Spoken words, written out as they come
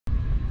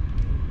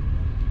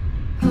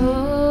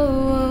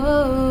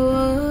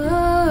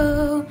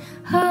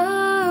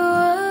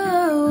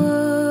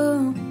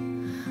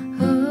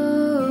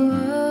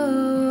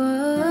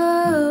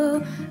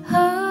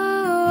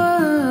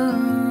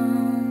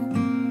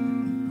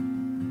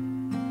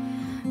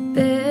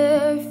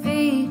Bare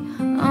feet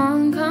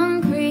on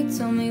concrete,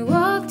 told me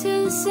walk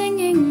to the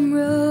singing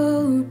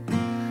road.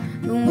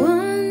 The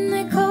one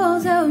that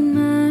calls out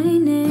my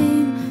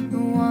name, the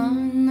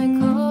one that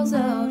calls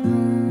out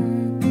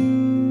home.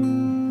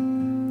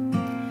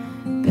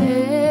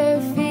 Bare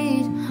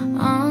feet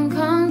on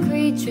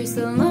concrete, trace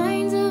the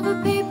lines of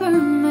a paper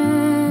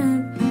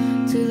map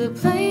to the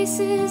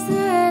places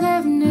that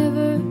I've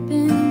never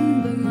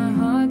been, but my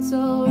heart's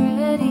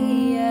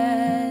already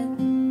at.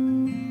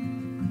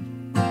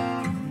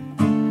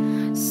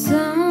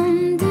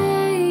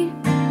 Someday,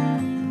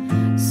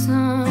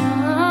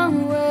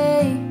 some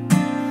way,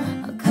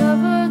 I'll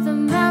cover the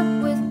map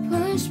with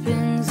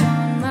pushpins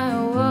on my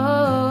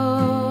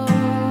wall.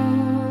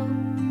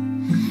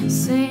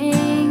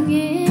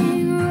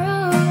 Singing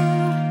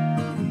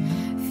road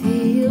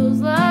feels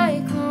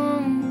like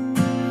home.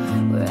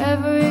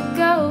 Wherever it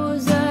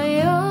goes,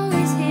 I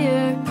always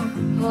hear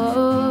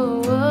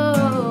oh,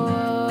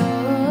 oh,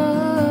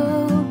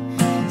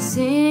 oh.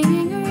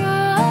 Singing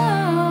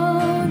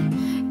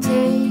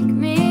take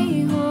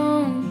me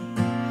home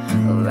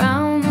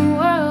around the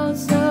world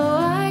so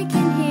I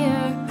can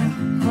hear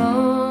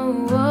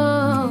oh,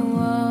 oh,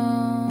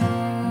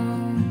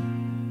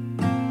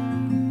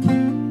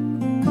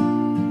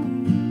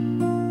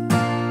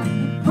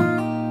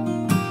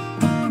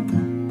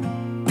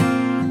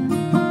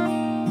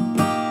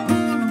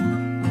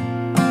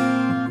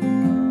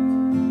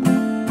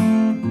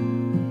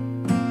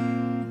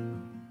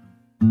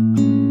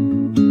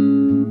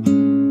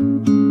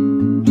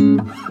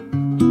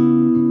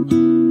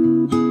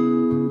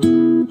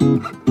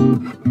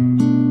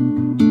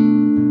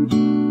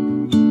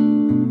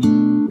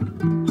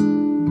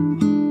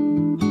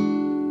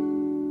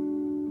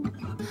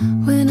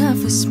 When I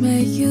first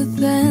met you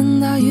then,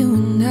 though you were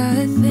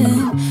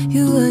nothing,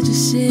 you were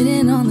just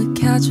sitting on the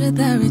couch with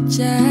that red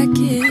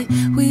jacket.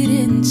 We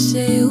didn't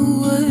say a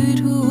word,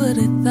 who would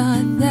have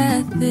thought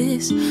that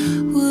this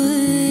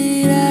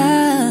would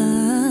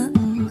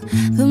happen?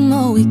 The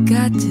more we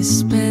got to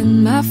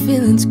spend, my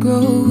feelings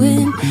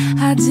growing.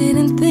 I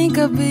didn't think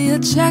I'd be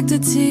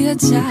attracted to your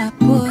type,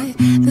 boy.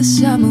 The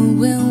summer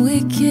when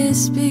we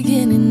kissed,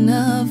 beginning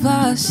of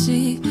our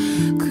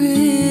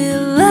secret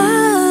love.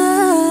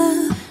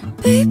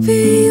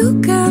 Baby, you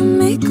got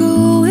me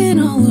going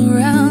all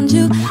around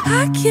you.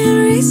 I can't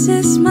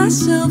resist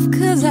myself,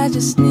 cause I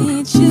just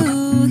need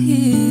you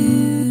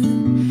here.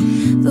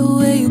 The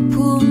way you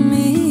pull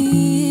me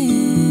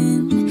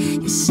in,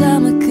 your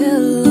summer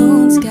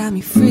cologne's got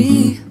me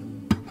free.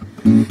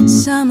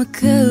 Summer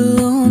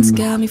cologne's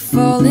got me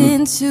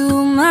falling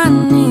to my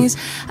knees.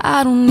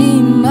 I don't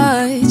need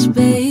much,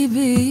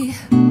 baby,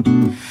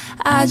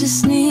 I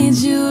just need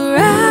you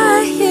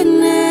right here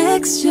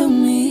next to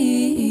me.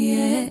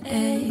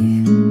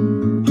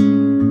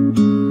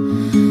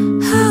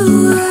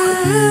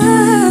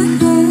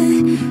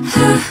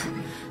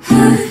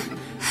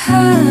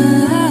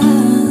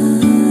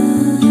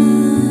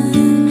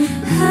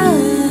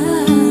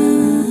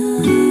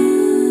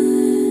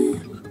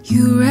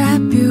 You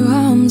wrap your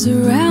arms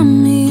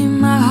around me,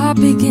 my heart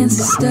begins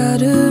to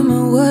stutter,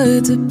 my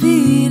words are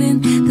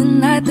beating. The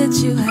night that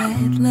you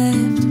had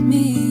left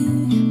me,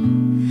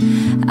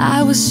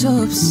 I was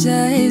so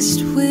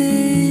obsessed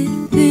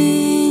with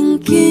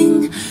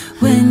thinking.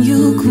 When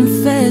you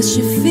confess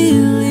your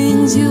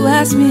feelings, you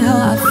asked me how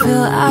I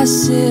felt. I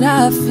said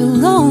I feel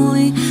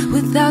lonely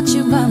without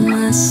you by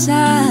my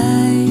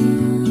side.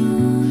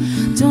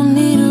 Don't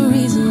need a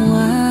reason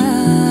why.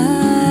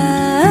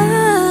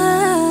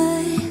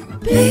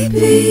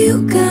 Baby,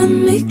 you got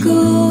me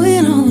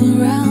going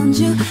all around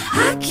you.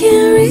 I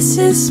can't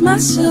resist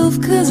myself,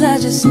 cause I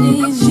just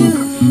need you.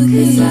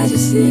 Cause I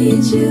just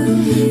need you.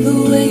 The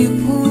way you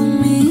pull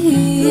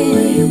me, the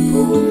way you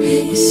pull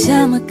me. Your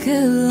summer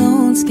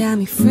cologne's got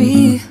me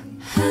free.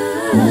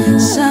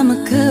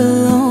 Summer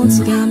cologne's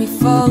got me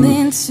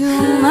falling to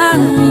my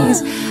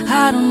knees.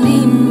 I don't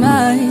need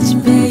much,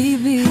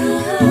 baby,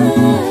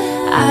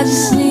 I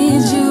just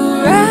need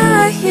you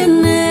right here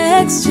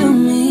next to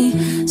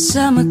me.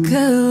 Summer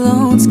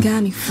cologne's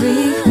got me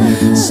free.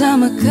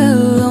 Summer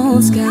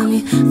cologne's got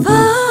me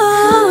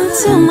falling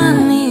to my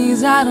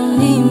knees. I don't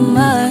need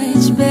much.